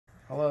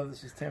Hello,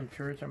 this is Tim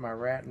Church on my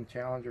Rattan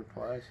Challenger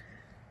Plus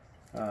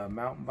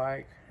mountain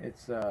bike.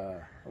 It's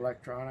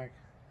electronic,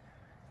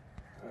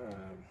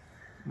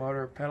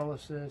 motor, pedal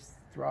assist,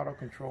 throttle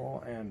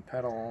control, and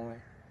pedal only.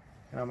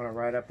 And I'm going to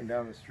ride up and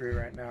down the street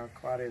right now.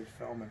 Claudia's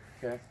filming.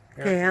 Okay?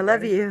 Okay, I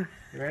love you.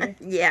 You ready?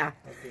 Yeah.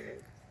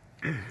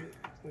 Okay.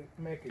 We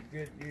make a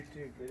good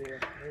YouTube video.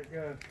 There it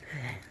goes.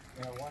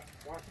 Now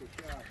watch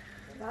the shot.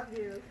 Love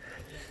you.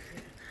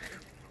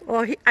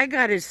 Well, I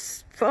got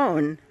his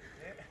phone.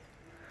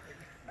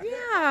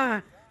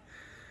 Yeah.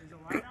 Is the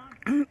light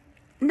on?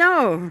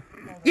 No.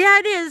 Yeah,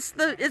 it is.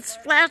 It's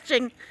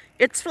flashing.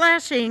 It's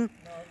flashing.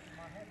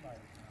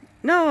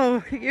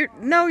 No, you're.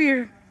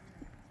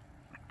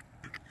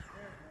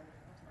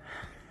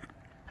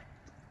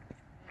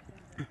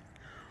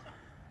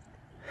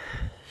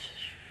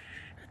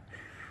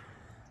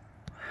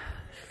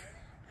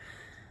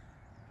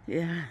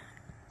 Yeah.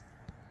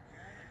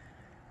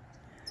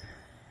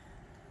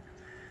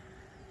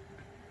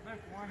 Look,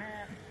 one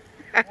hand,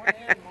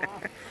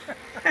 Mom.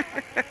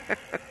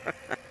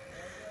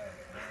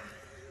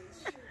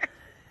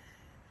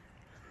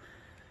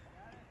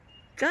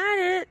 Got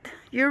it.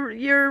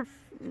 Your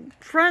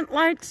front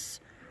light's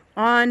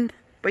on,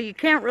 but you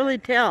can't really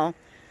tell.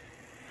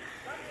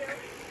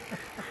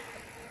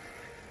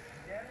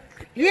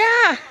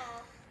 Yeah.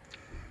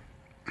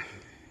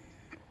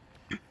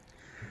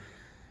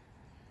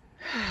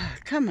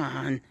 Come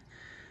on.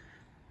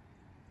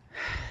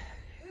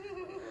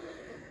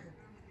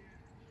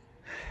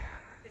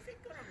 Is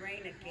it going to rain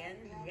again?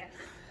 Yes.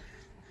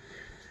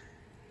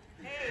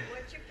 Hey,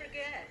 what'd you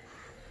forget?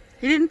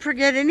 He didn't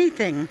forget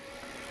anything.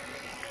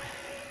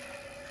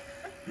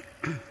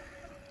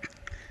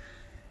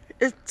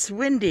 It's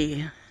windy.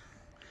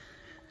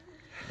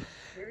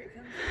 Here he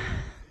comes.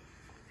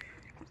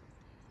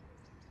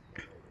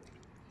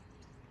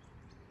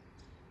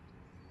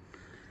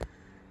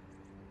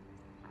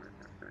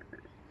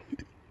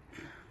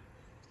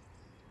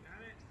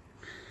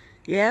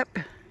 Yep.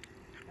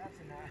 That's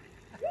enough.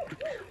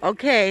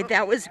 Okay,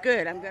 that was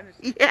good. I'm gonna.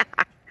 Yeah.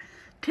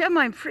 Tim,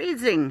 I'm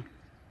freezing.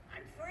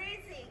 I'm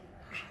freezing.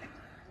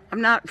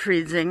 I'm not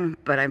freezing,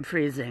 but I'm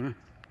freezing.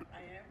 I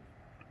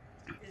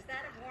am. Is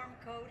that a warm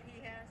coat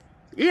he has?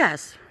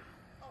 Yes.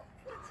 Oh,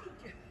 what's he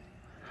doing?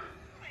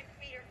 My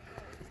feet are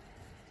cold.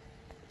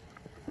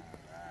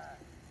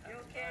 You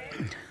okay?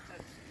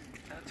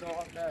 That's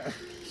all it does.